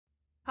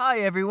Hi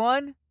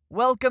everyone!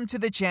 Welcome to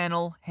the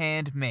channel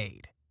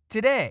Handmade.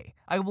 Today,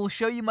 I will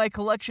show you my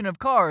collection of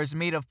cars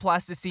made of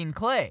plasticine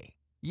clay.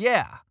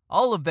 Yeah,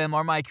 all of them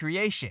are my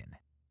creation.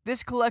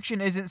 This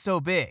collection isn't so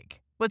big,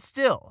 but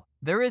still,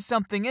 there is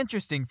something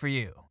interesting for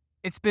you.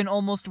 It's been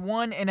almost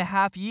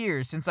 1.5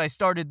 years since I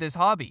started this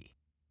hobby.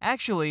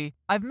 Actually,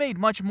 I've made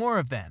much more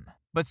of them,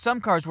 but some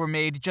cars were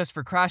made just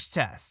for crash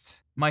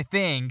tests. My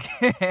thing.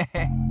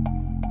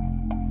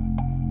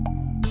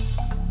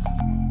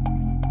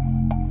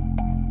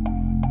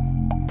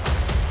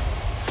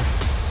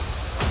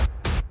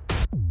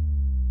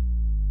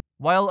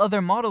 While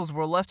other models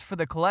were left for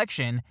the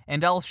collection,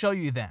 and I'll show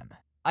you them.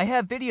 I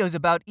have videos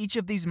about each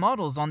of these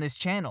models on this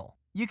channel.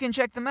 You can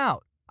check them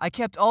out. I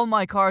kept all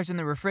my cars in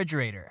the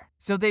refrigerator,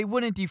 so they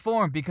wouldn't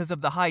deform because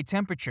of the high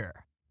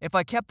temperature. If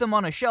I kept them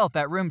on a shelf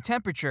at room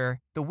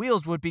temperature, the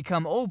wheels would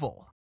become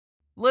oval.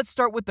 Let's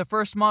start with the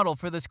first model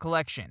for this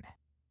collection.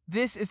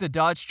 This is a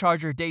Dodge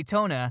Charger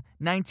Daytona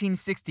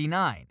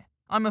 1969.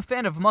 I'm a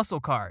fan of muscle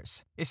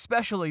cars,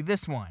 especially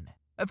this one.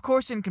 Of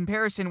course, in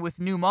comparison with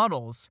new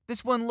models,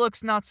 this one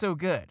looks not so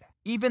good,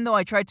 even though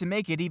I tried to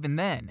make it even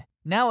then.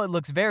 Now it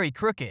looks very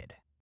crooked.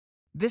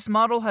 This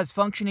model has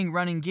functioning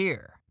running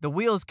gear. The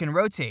wheels can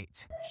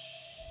rotate.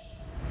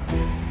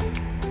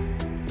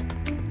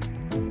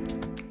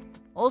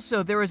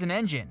 Also, there is an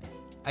engine.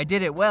 I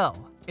did it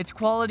well. Its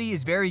quality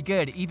is very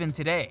good even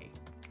today.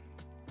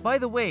 By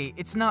the way,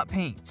 it's not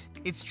paint.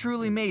 It's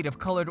truly made of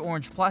colored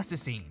orange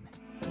plasticine.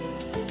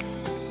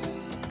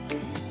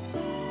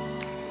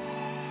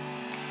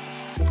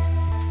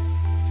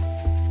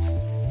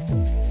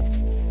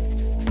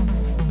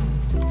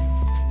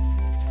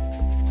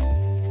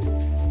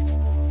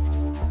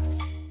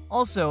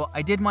 Also,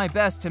 I did my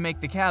best to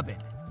make the cabin.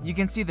 You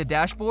can see the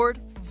dashboard,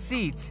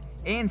 seats,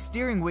 and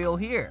steering wheel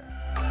here.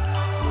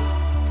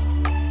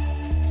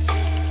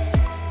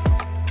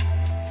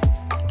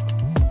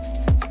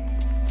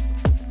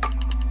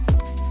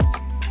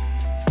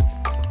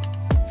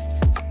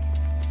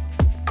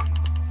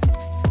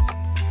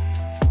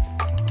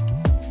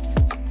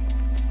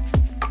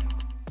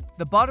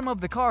 The bottom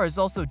of the car is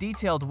also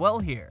detailed well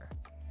here.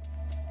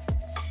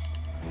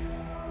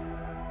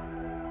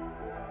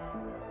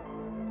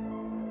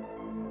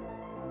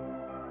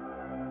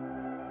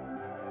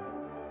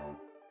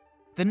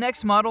 The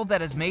next model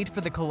that is made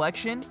for the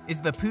collection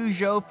is the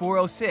Peugeot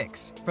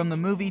 406 from the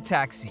movie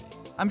Taxi.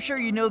 I'm sure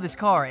you know this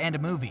car and a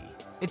movie.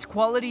 Its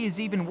quality is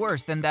even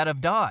worse than that of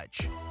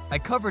Dodge. I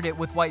covered it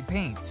with white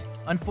paint.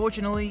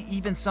 Unfortunately,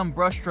 even some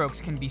brush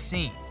strokes can be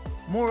seen.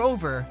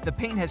 Moreover, the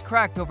paint has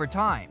cracked over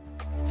time.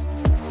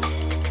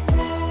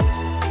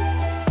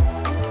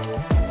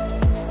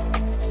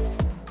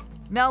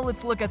 Now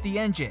let's look at the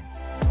engine.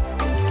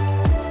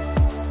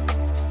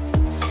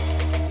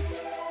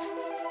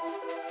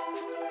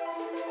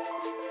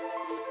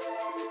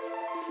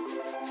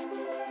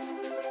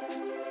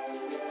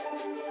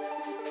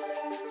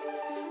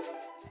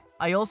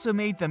 I also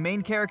made the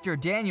main character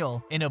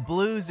Daniel in a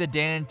blue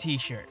Zidane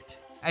t-shirt.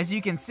 As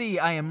you can see,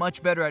 I am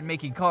much better at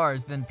making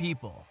cars than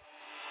people.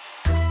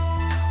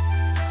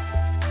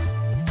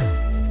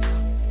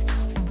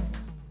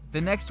 The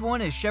next one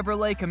is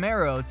Chevrolet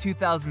Camaro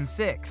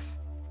 2006.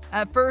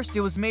 At first,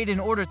 it was made in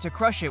order to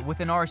crush it with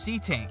an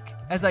RC tank,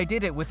 as I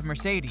did it with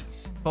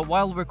Mercedes. But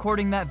while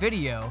recording that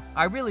video,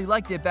 I really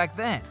liked it back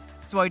then,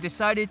 so I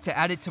decided to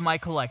add it to my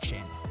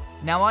collection.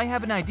 Now I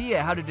have an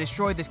idea how to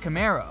destroy this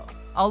Camaro.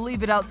 I'll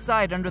leave it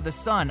outside under the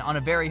sun on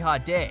a very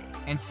hot day,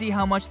 and see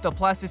how much the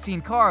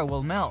plasticine car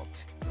will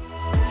melt.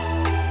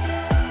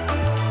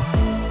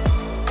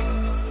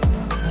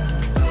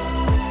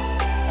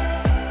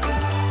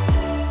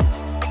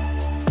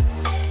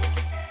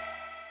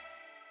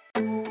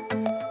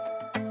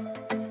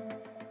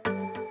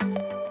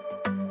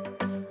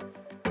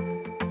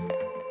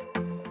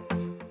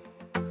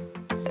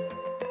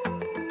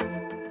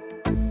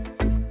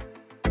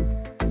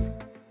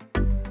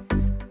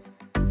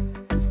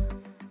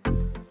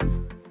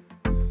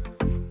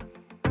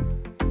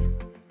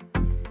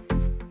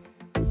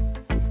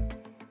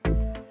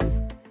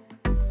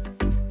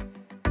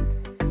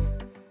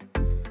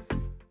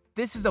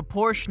 This is a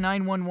Porsche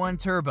 911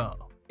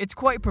 Turbo. It's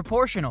quite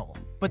proportional,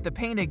 but the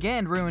paint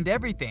again ruined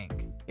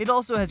everything. It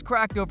also has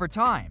cracked over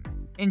time.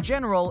 In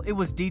general, it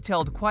was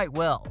detailed quite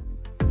well.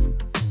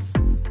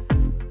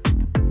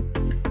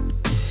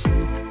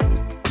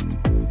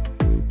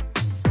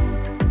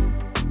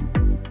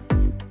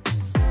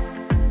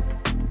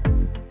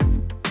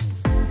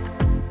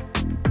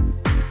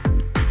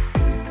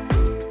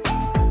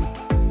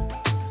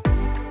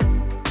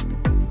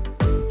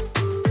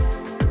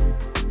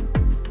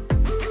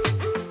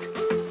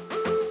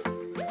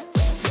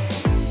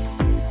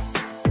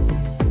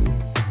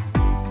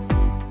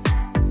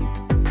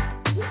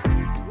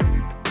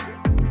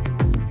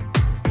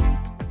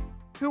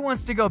 Who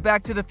wants to go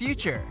back to the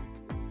future?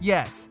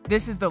 Yes,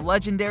 this is the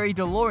legendary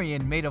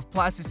DeLorean made of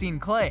plasticine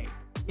clay.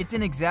 It's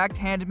an exact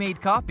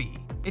handmade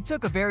copy. It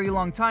took a very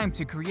long time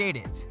to create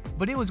it,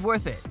 but it was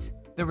worth it.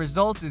 The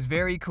result is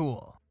very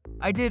cool.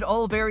 I did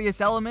all various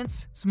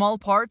elements, small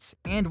parts,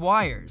 and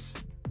wires.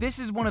 This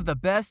is one of the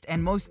best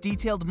and most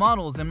detailed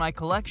models in my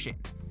collection.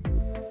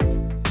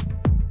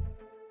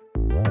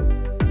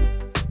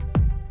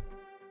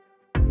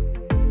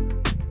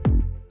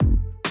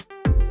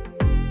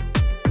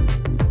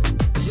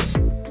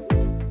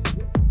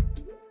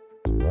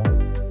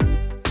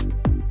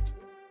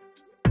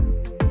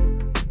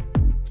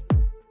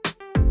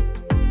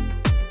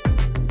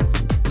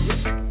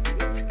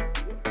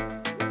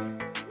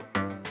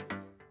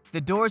 The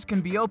doors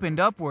can be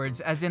opened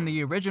upwards as in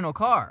the original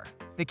car.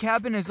 The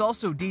cabin is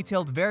also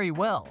detailed very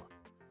well.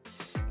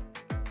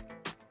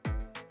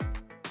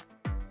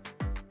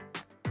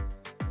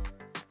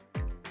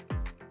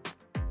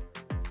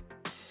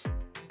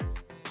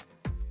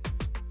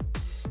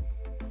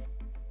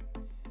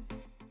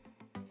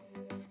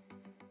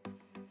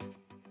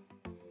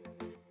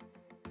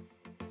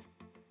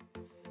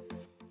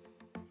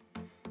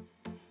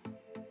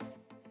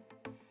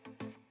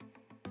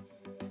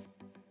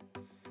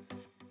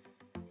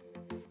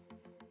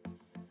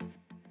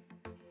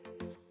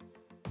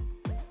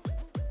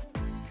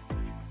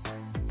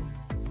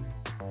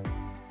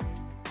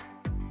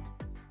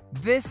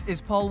 This is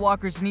Paul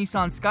Walker's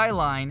Nissan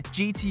Skyline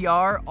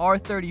GTR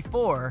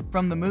R34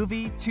 from the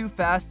movie Too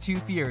Fast, Too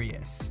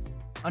Furious.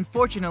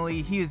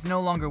 Unfortunately, he is no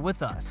longer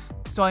with us,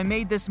 so I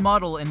made this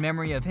model in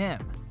memory of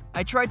him.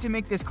 I tried to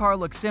make this car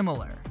look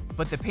similar,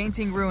 but the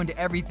painting ruined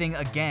everything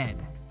again.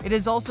 It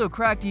is also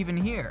cracked even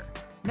here.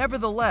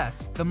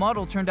 Nevertheless, the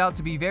model turned out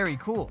to be very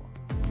cool.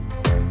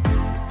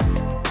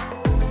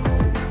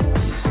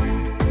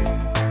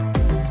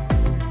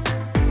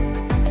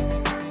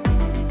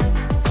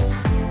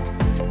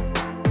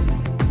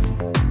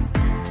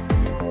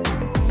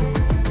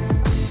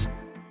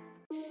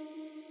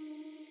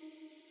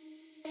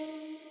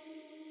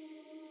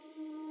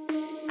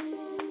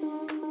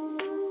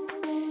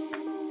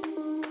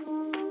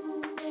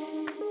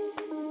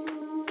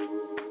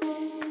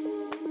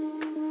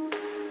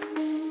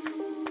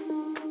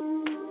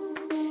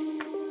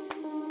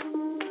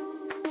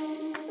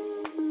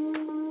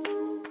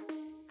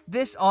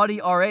 This Audi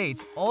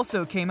R8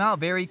 also came out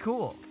very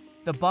cool.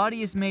 The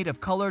body is made of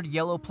colored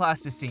yellow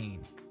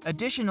plasticine.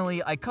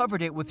 Additionally, I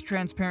covered it with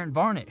transparent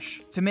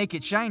varnish to make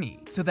it shiny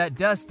so that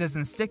dust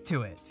doesn't stick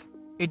to it.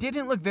 It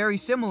didn't look very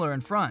similar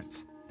in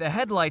front. The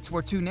headlights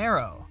were too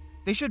narrow.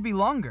 They should be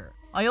longer.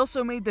 I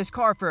also made this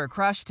car for a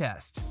crash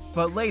test,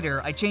 but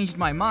later I changed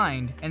my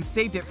mind and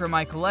saved it for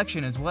my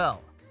collection as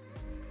well.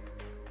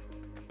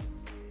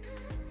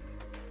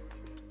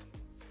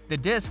 The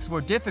discs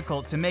were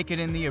difficult to make it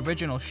in the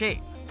original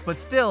shape, but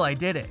still I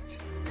did it.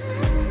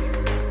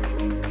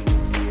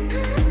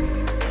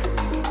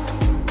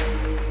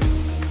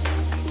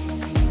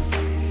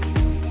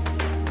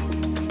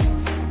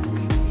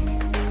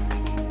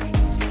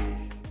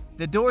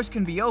 The doors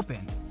can be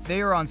opened.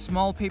 They are on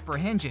small paper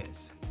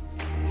hinges.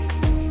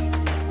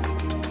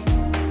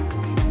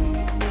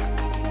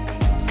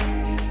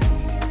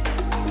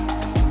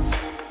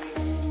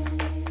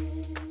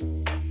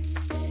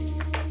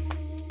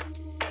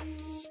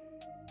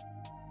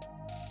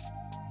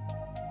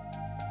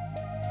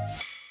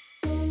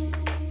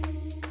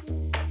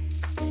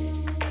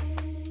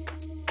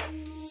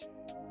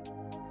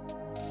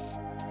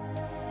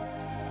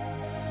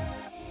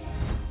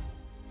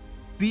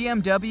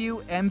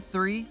 BMW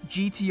M3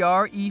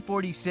 GTR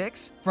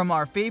E46 from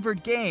our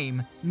favorite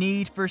game,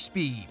 Need for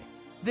Speed.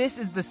 This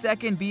is the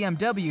second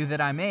BMW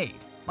that I made.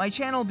 My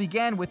channel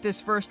began with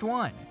this first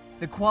one.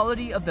 The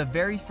quality of the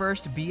very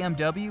first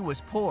BMW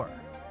was poor.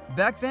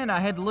 Back then I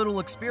had little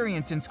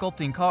experience in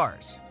sculpting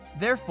cars.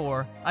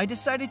 Therefore, I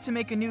decided to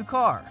make a new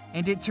car,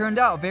 and it turned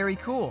out very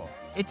cool.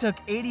 It took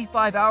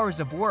 85 hours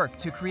of work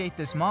to create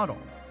this model.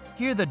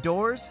 Here the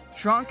doors,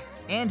 trunk,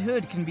 and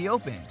hood can be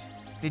opened.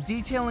 The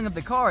detailing of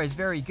the car is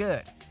very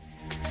good.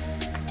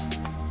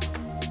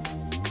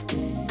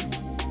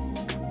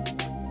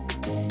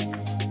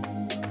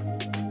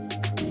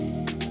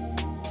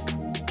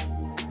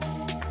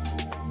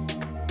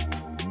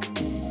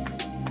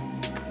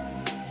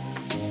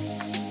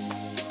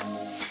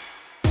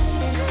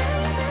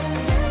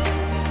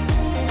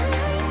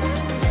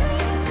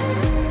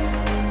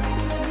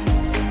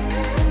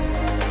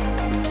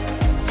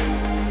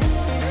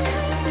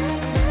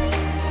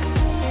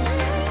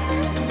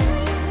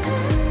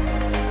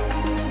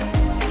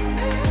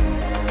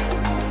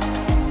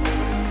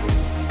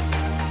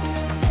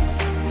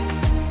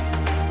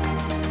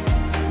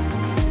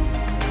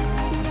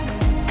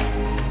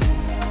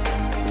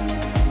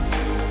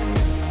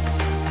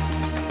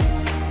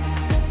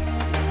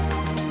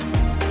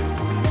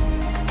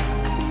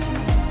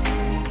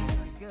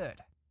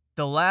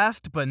 The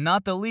last but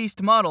not the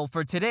least model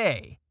for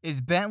today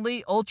is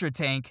Bentley Ultra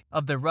Tank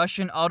of the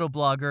Russian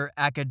autoblogger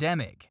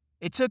Academic.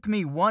 It took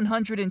me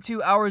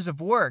 102 hours of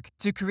work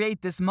to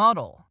create this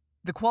model.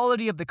 The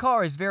quality of the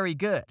car is very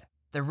good.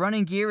 The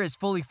running gear is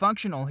fully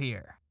functional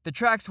here. The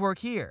tracks work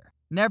here.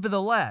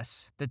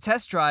 Nevertheless, the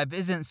test drive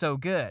isn't so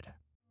good.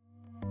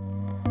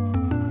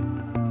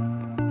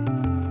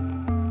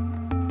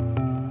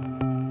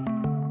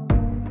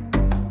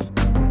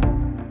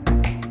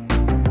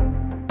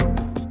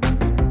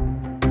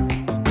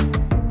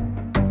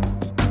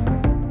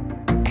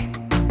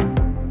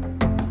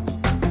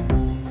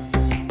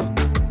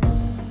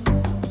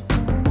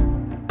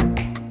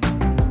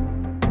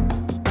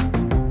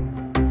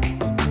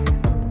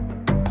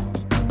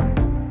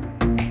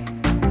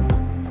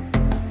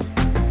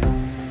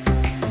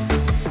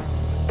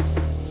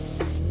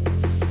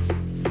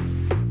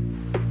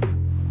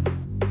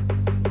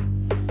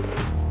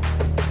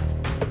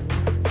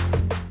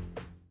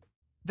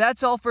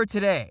 That's all for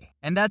today,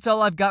 and that's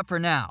all I've got for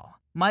now.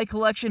 My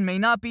collection may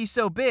not be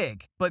so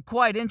big, but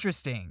quite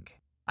interesting.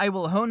 I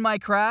will hone my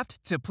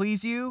craft to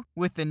please you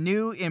with the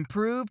new,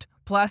 improved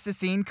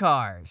Plasticine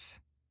cars.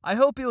 I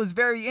hope it was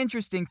very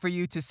interesting for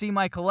you to see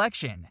my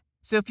collection.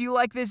 So if you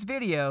like this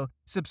video,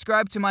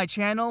 subscribe to my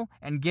channel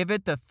and give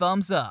it the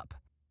thumbs up.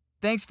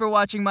 Thanks for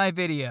watching my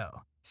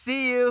video.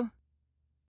 See you!